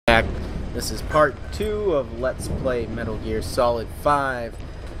This is part 2 of Let's Play Metal Gear Solid 5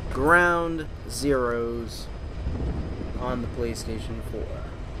 Ground Zeroes on the PlayStation 4.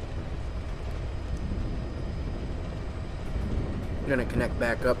 I'm gonna connect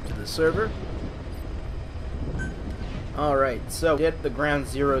back up to the server. Alright, so we did the Ground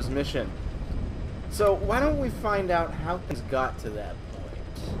Zeroes mission. So why don't we find out how things got to that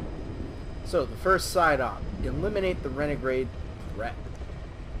point? So the first side op, eliminate the renegade threat.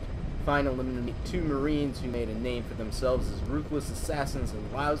 Find and eliminate 2 Marines who made a name for themselves as ruthless assassins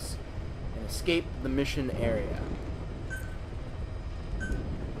in Laos and escape the mission area.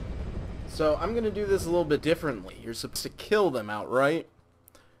 So I'm going to do this a little bit differently. You're supposed to kill them outright.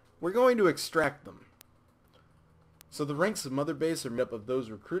 We're going to extract them. So the ranks of Mother Base are made up of those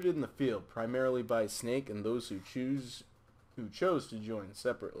recruited in the field, primarily by Snake, and those who chose to join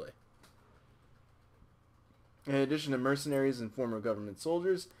separately. In addition to mercenaries and former government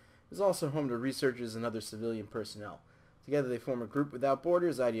soldiers, is also home to researchers and other civilian personnel. Together they form a group without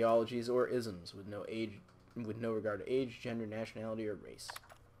borders, ideologies, or isms, with no regard to age, gender, nationality, or race.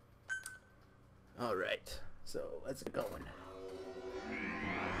 Alright, so let's get going.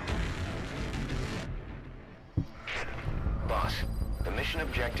 Boss, the mission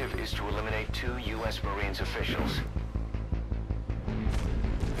objective is to eliminate 2 U.S. Marines officials.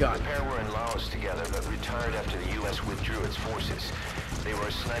 Got The pair were in Laos together, but retired after the U.S. withdrew its forces. They were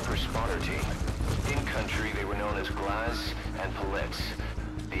a sniper spotter team. In country, they were known as Glaz and Palitz,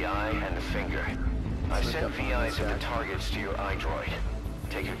 the eye and the finger. I've sent VIs of the targets to your iDroid.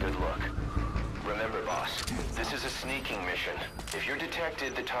 Take a good look. Remember, boss, this is a sneaking mission. If you're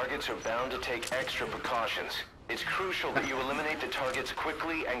detected, the targets are bound to take extra precautions. It's crucial that you eliminate the targets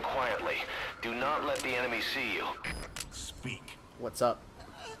quickly and quietly. Do not let the enemy see you. Speak. What's up?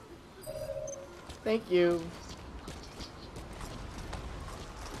 Thank you.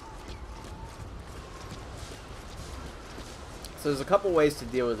 So there's a couple ways to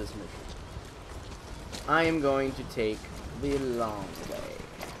deal with this mission. I am going to take the long way.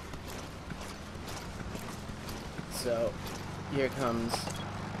 So, here comes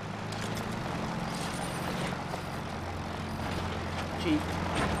Chief.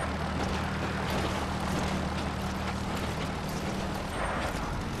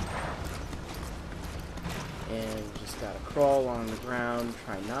 And just gotta crawl along the ground,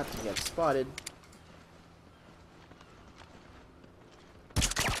 try not to get spotted.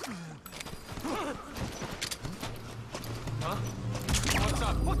 Huh? What's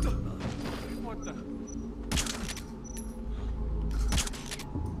up? What the? What the?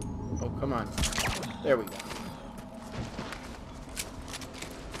 Oh, come on. There we go.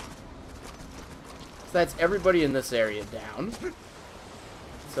 So that's everybody in this area down.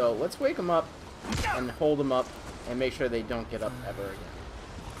 So let's wake them up and hold them up and make sure they don't get up ever again.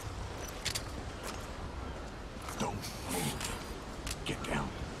 Don't move. Get down.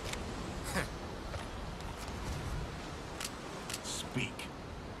 Speak.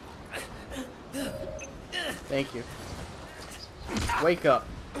 Thank you. Wake up.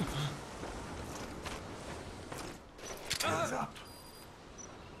 Hands up.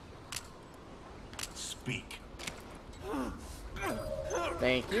 Speak.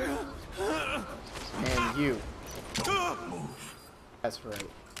 Thank you. And you. Don't move. That's right.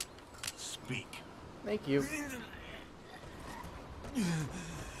 Speak. Thank you.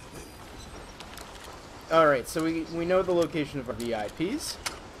 Alright, so we know the location of our VIPs.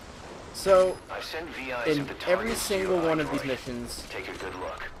 So, I've sent VIs in of the every targets to single your one of these iDroid. missions, Take a good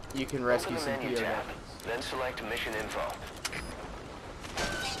look. you can rescue Open some the menu POWs. tab, then select mission info.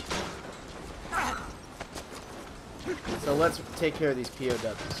 So let's take care of these POWs.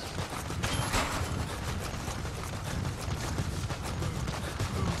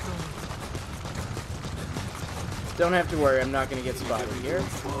 Don't have to worry, I'm not going to get spotted here,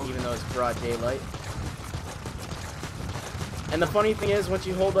 even though it's broad daylight. And the funny thing is, once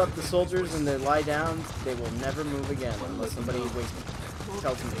you hold up the soldiers and they lie down, they will never move again unless somebody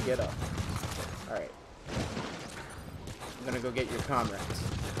tells them to get up. Alright. I'm going to go get your comrades.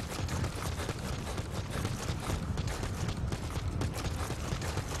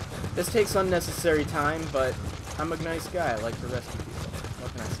 This takes unnecessary time, but I'm a nice guy. I like to rescue people.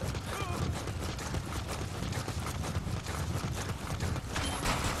 What can I say?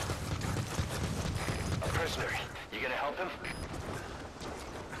 A prisoner. You gonna help him?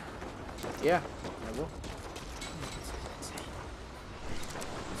 Yeah, I will.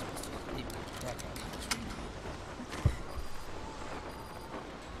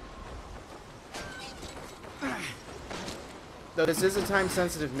 Though this is a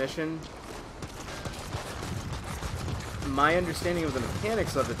time-sensitive mission, My understanding of the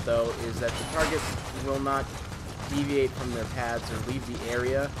mechanics of it, though, is that the targets will not deviate from their paths or leave the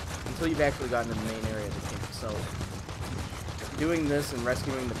area until you've actually gotten to the main area of the camp. So, doing this and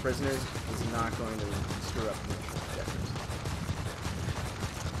rescuing the prisoners is not going to screw up the mission objectives.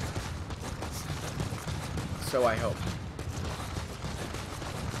 So I hope.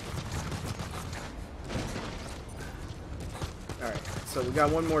 Alright, so we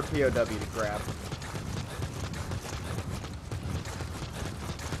got one more POW to grab.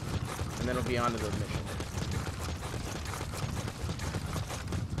 And then it'll be on to the mission.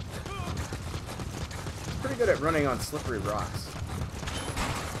 It's pretty good at running on slippery rocks.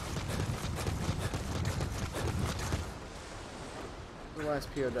 The last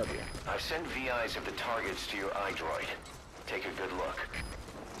POW. I've sent VIs of the targets to your iDroid. Take a good look.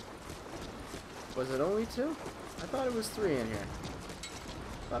 Was it only 2? I thought it was 3 in here.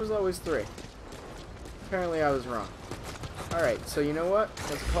 I thought it was always 3. Apparently I was wrong. Alright, so you know what?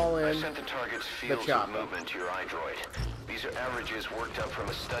 Let's call in I sent the target's fields of movement to your iDroid. These are averages worked up from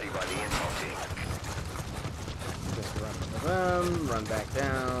a study by the intel team. Just run into them, run back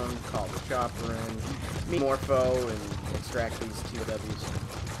down, call the chopper in, meet Morpho, and extract these TOWs.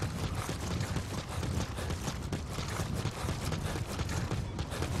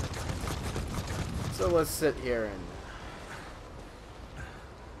 So let's sit here and...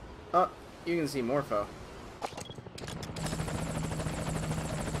 Oh, you can see Morpho.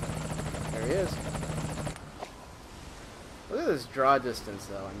 There he is. Look at this draw distance,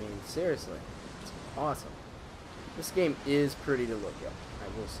 though. I mean, seriously. It's awesome. This game is pretty to look at, I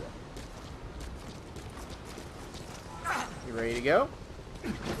will say. You ready to go?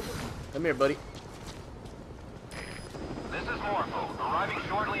 Come here, buddy. This is Morpho, arriving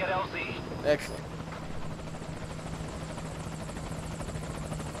shortly at LZ. Excellent.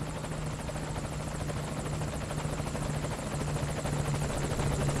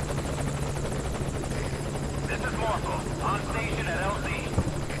 This is Morpho, on station at LZ.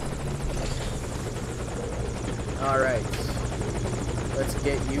 Alright. Let's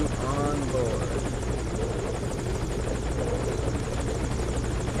get you on board.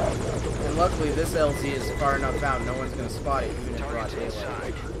 And luckily this LZ is far enough out, no one's going to spot it even in broad daylight.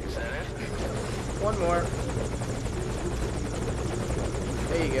 Is that it? One more.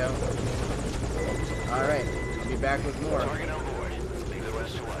 There you go. Alright, I'll be back with more. Target on board. Leave the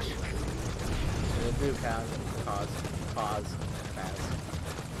rest to us. We'll do Kaz.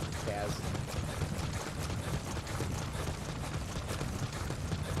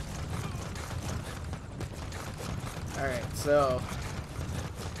 Alright, so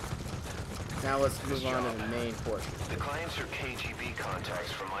now let's move on to the main portion. The clients are KGB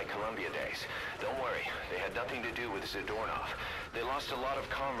contacts from my Columbia days. Don't worry, they had nothing to do with Zadornov. They lost a lot of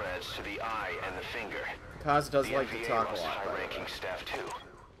comrades to the eye and the finger. Kaz does The like to NVA talk a lost lot, by the way. high-ranking staff too,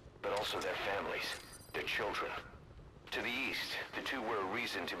 but also their families, their children. To the east, the two were a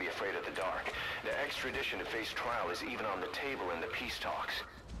reason to be afraid of the dark. Their extradition to face trial is even on the table in the peace talks.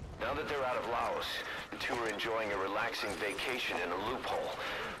 Now that they're out of Laos, the two are enjoying a relaxing vacation in a loophole,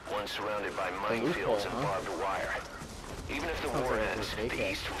 one surrounded by minefields and barbed wire. Even if the war ends,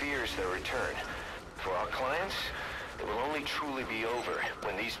 the East fears their return. For our clients, it will only truly be over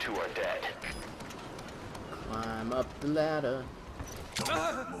when these two are dead. Climb up the ladder.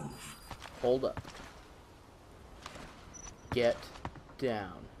 Move. Hold up. Get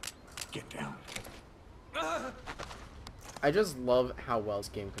down. Get down. I just love how well this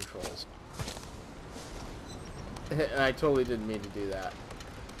game controls. And I totally didn't mean to do that.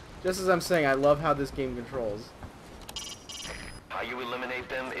 Just as I'm saying, I love how this game controls. How you eliminate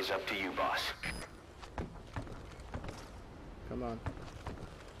them is up to you, boss. Come on.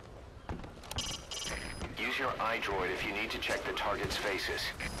 Use your iDroid if you need to check the target's faces.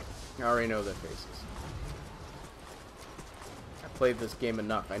 I already know their faces. I played this game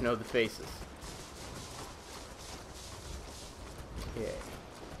enough. I know the faces. Okay.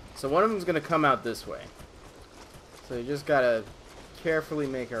 So one of them's gonna come out this way. So you just gotta carefully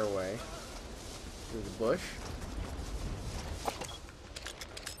make our way through the bush.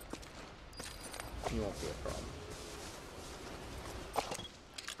 You won't be a problem.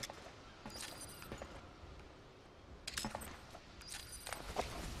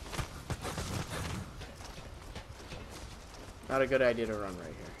 Not a good idea to run right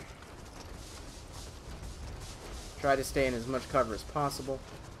here. Try to stay in as much cover as possible.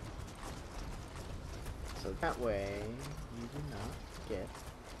 So that way, you do not get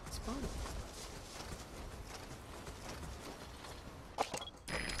spotted.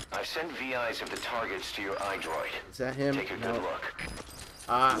 I've sent VIs of the targets to your iDroid. Is that him? Take a good look.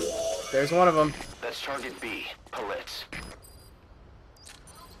 Ah, there's one of them. That's target B, Palitz.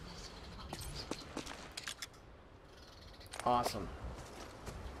 Awesome.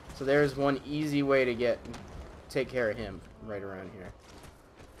 So there's one easy way to take care of him right around here.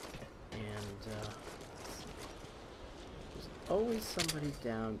 And there's always somebody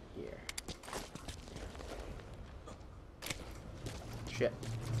down here. Shit.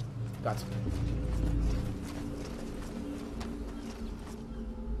 Got some.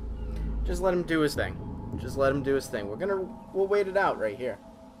 Just let him do his thing. Just let him do his thing. We'll wait it out right here.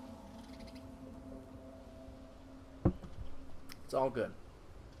 It's all good.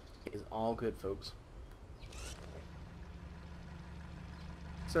 It's all good, folks.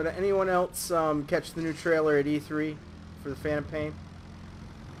 So did anyone else catch the new trailer at E3 for the Phantom Pain?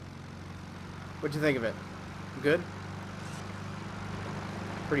 What'd you think of it? Good?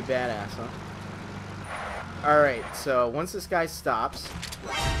 Pretty badass, huh? Alright, so once this guy stops,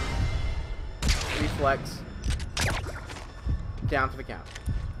 reflex, down for the count.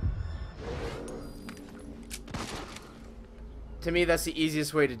 To me, that's the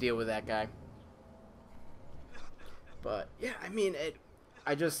easiest way to deal with that guy. But, yeah, I mean, it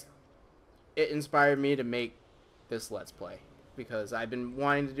inspired me to make this Let's Play. Because I've been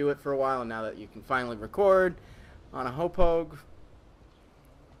wanting to do it for a while, and now that you can finally record on a Hopog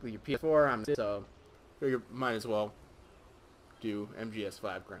with your PS4, so you might as well do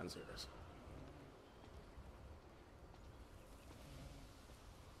MGS5 Ground Zeroes.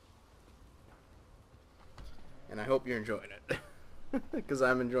 And I hope you're enjoying it. Because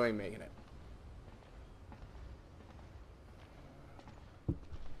I'm enjoying making it.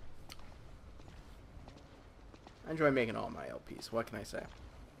 I enjoy making all my LPs. What can I say?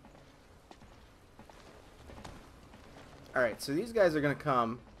 Alright, so these guys are going to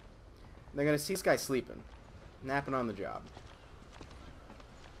come. They're going to see this guy sleeping. Napping on the job.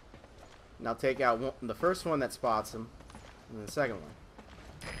 And I'll take out the first one that spots him. And then the second one.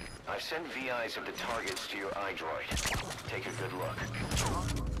 I've sent VIs of the targets to your iDroid. Take a good look.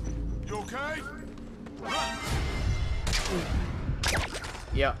 You okay?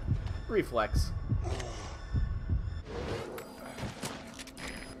 Yep. Reflex.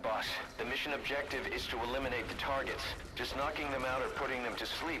 Boss, the mission objective is to eliminate the targets. Just knocking them out or putting them to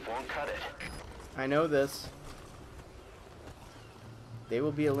sleep won't cut it. I know this. They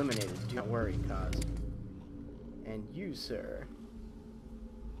will be eliminated. Do not worry, Kaz. And you, sir.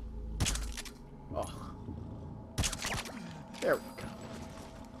 Oh. There we go.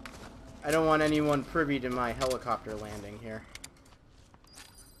 I don't want anyone privy to my helicopter landing here.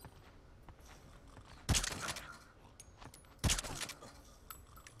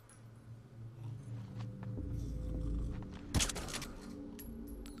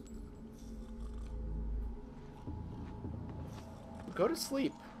 Go to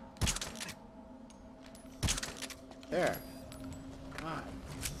sleep. There. God.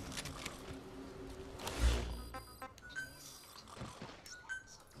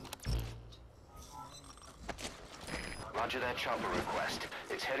 Roger that chopper request.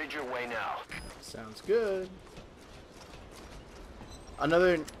 It's headed your way now. Sounds good.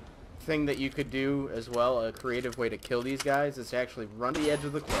 Another thing that you could do as well, a creative way to kill these guys, is to actually run to the edge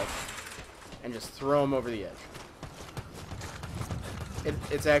of the cliff and just throw them over the edge.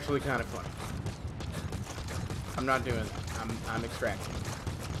 It's actually kind of funny. I'm not doing that. I'm extracting.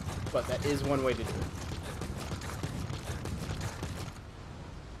 But that is one way to do it.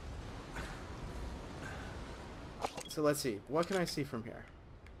 So let's see. What can I see from here?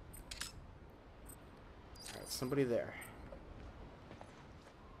 Alright, somebody there.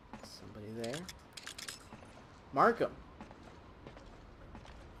 Somebody there. Mark him.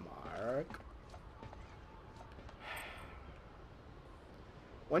 Mark.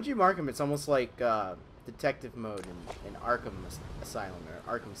 Once you mark him, it's almost like detective mode in Arkham Asylum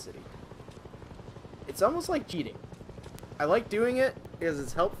or Arkham City. It's almost like cheating. I like doing it because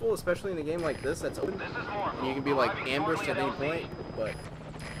it's helpful, especially in a game like this that's open. And you can be like ambushed at any point, but...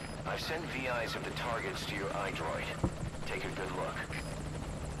 I've sent VIs of the targets to your iDroid. Take a good look.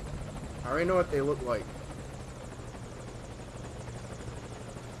 I already know what they look like.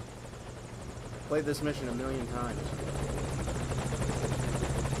 Played this mission a million times.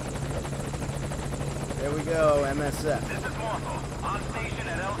 There we go, MSF. This is Morpho, on station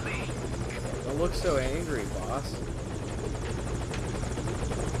at LZ. Don't look so angry, boss.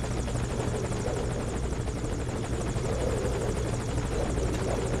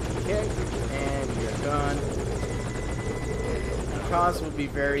 Okay, and you're done. The cause will be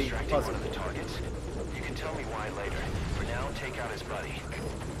very puzzling. One of the targets. You can tell me why later. For now, take out his buddy.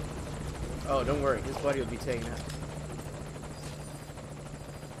 Oh, don't worry, his buddy will be taken out.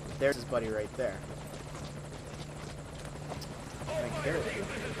 There's his buddy right there.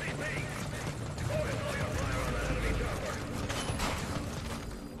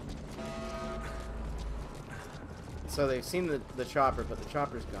 So they've seen the chopper, but the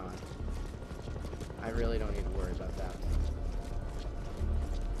chopper's gone. I really don't need to worry about that.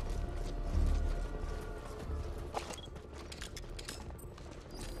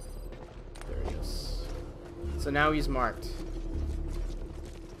 There he is. So now he's marked.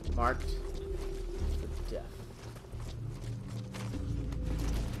 Marked for death.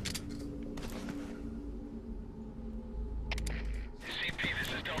 CP, this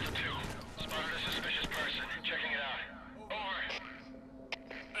is Delta 2. Spotted a suspicious person. Checking it out. Over.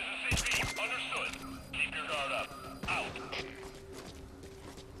 This is CP. Understood. Keep your guard up. Out.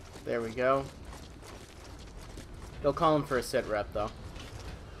 There we go. They'll call him for a sit rep, though.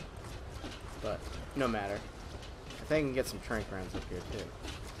 But, no matter. I think I can get some trank rounds up here, too.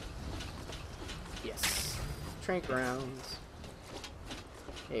 Yes. Trank rounds.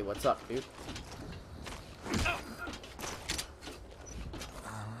 Hey, what's up, dude?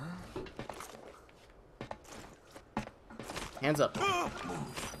 Hands up.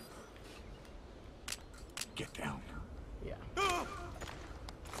 Get down. Yeah.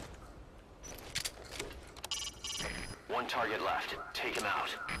 One target left. Take him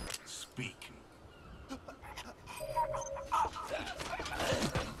out. Speak.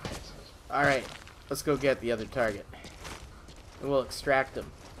 Alright, let's go get the other target. And we'll extract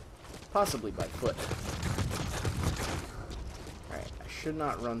him. Possibly by foot. Alright, I should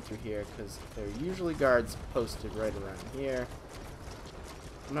not run through here because there are usually guards posted right around here.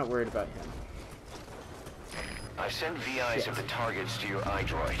 I'm not worried about him. I've sent VIs of the targets to your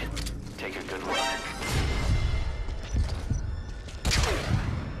iDroid. Take a good look.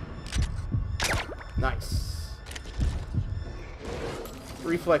 Nice.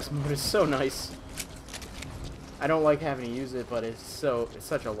 Reflex mode is so nice. I don't like having to use it, but it's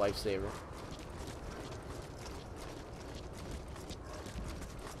such a lifesaver.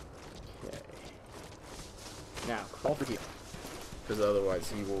 Okay. Now, crawl for here. Because otherwise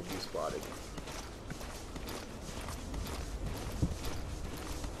he will be spotted.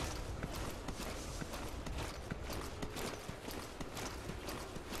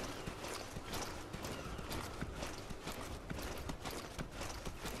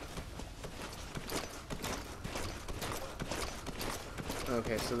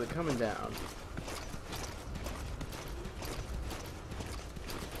 Okay, so they're coming down.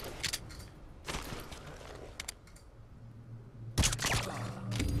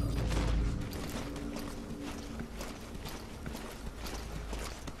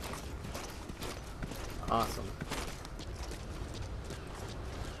 Awesome.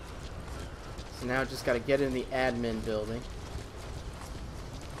 So now just gotta get in the admin building.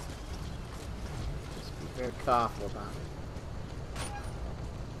 Just be very careful about it.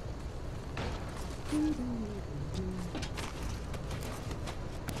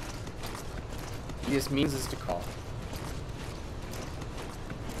 Easiest means is to call.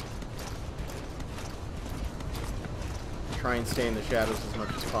 Try and stay in the shadows as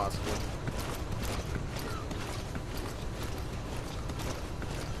much as possible.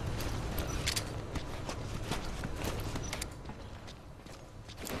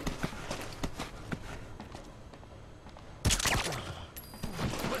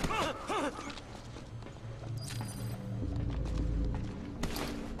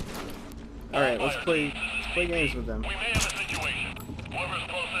 Alright, let's play games with them. We may have a situation. Whoever's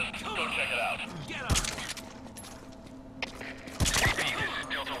closest, go check it out. Get up. CP, this is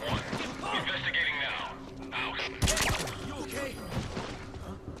Delta 1. Investigating now. Out. You okay?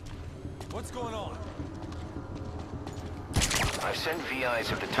 Huh? What's going on? I've sent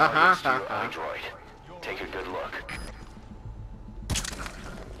VIs of the targets to your iDroid. Take a good look.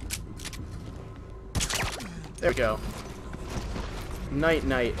 There we go. Night,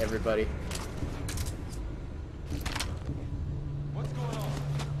 night, everybody. What's going on?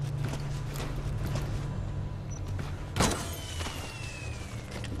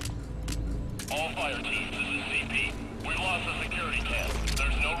 All fire teams, this is CP. We lost the security camp.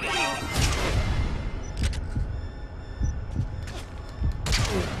 There's no reason.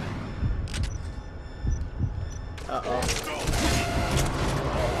 Uh-oh.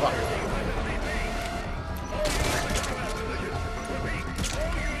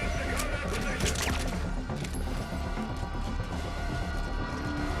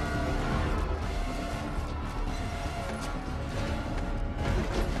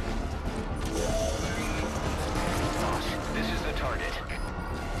 This is the target.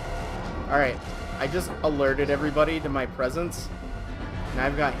 Alright, I just alerted everybody to my presence, and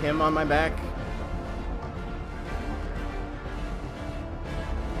I've got him on my back.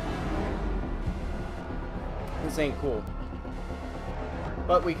 This ain't cool.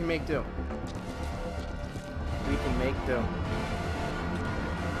 But we can make do. we can make do.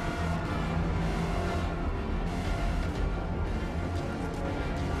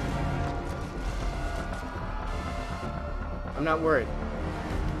 I'm not worried.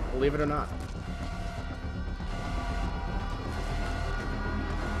 Believe it or not.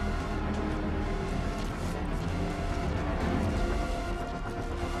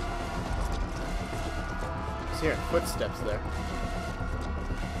 Just hearing footsteps there.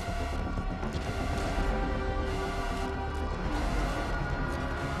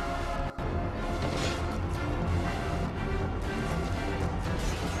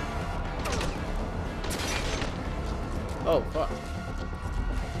 Oh, fuck.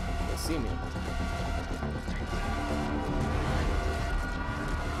 They see me.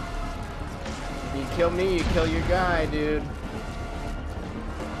 You kill me, you kill your guy, dude.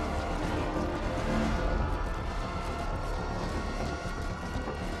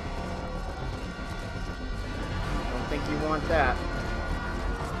 Don't think you want that.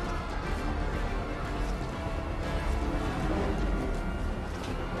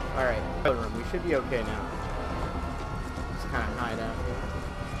 Alright, room. We should be okay now. Kind of hide out here.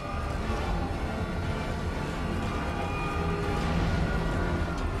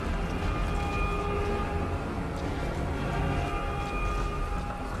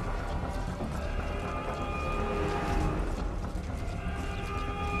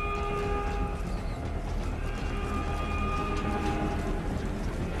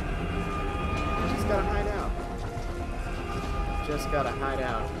 Just gotta hide out. Just gotta hide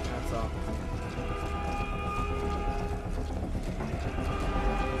out. That's all.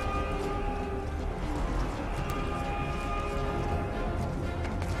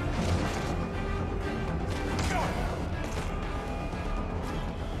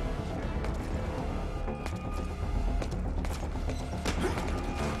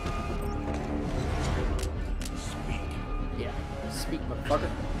 Speak, motherfucker.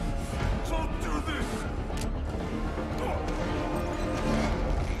 Don't do this!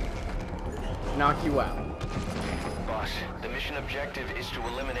 Knock you out. Boss, the mission objective is to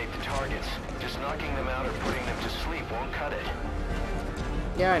eliminate the targets. Just knocking them out or putting them to sleep won't cut it.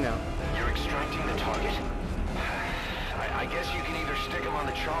 Yeah, I know. You're extracting the target? I guess you can either stick them on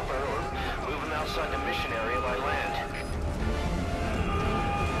the chopper or move them outside the mission area by land.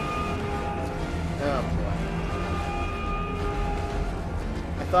 Oh, boy.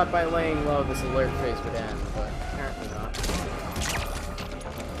 I thought by laying low this alert phase would end, but apparently not.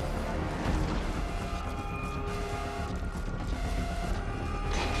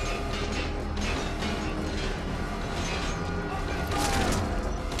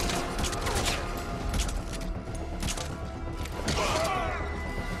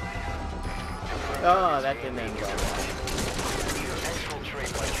 Oh, that didn't end well. Either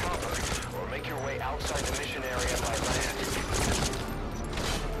exfiltrate by chopper or make your way outside the mission area by land.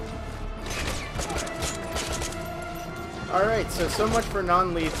 Alright, so much for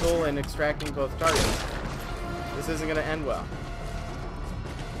non-lethal and extracting both targets. This isn't going to end well.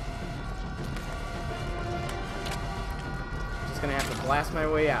 Just going to have to blast my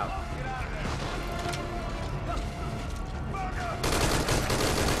way out.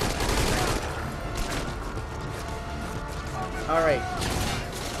 Alright.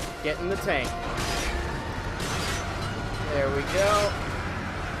 Get in the tank. There we go.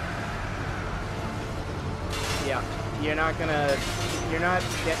 Yeah. You're not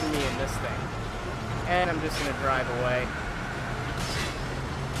getting me in this thing. And I'm just gonna drive away.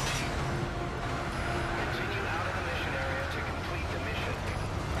 Continue out of the mission area to complete the mission.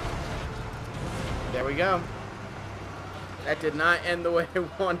 There we go. That did not end the way I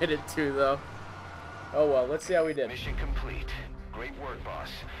wanted it to, though. Oh well, let's see how we did. Mission complete. Great work, boss.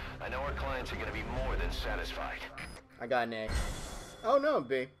 I know our clients are going to be more than satisfied. I got an A. Oh no,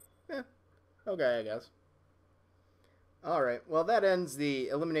 B. Eh, okay, I guess. Alright, well that ends the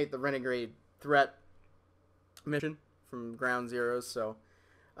Eliminate the Renegade Threat mission from Ground Zeroes. So,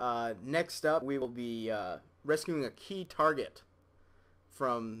 next up we will be rescuing a key target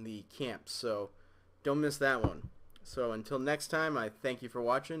from the camp. So, don't miss that one. So, until next time, I thank you for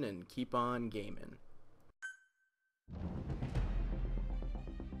watching and keep on gaming.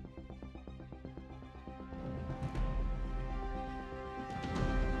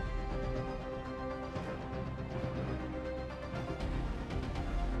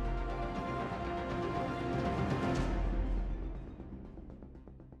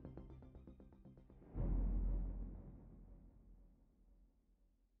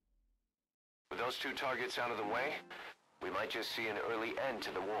 With those two targets out of the way, we might just see an early end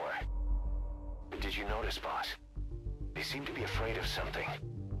to the war. But did you notice, boss? They seem to be afraid of something.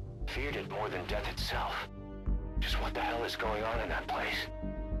 Feared it more than death itself. Just what the hell is going on in that place?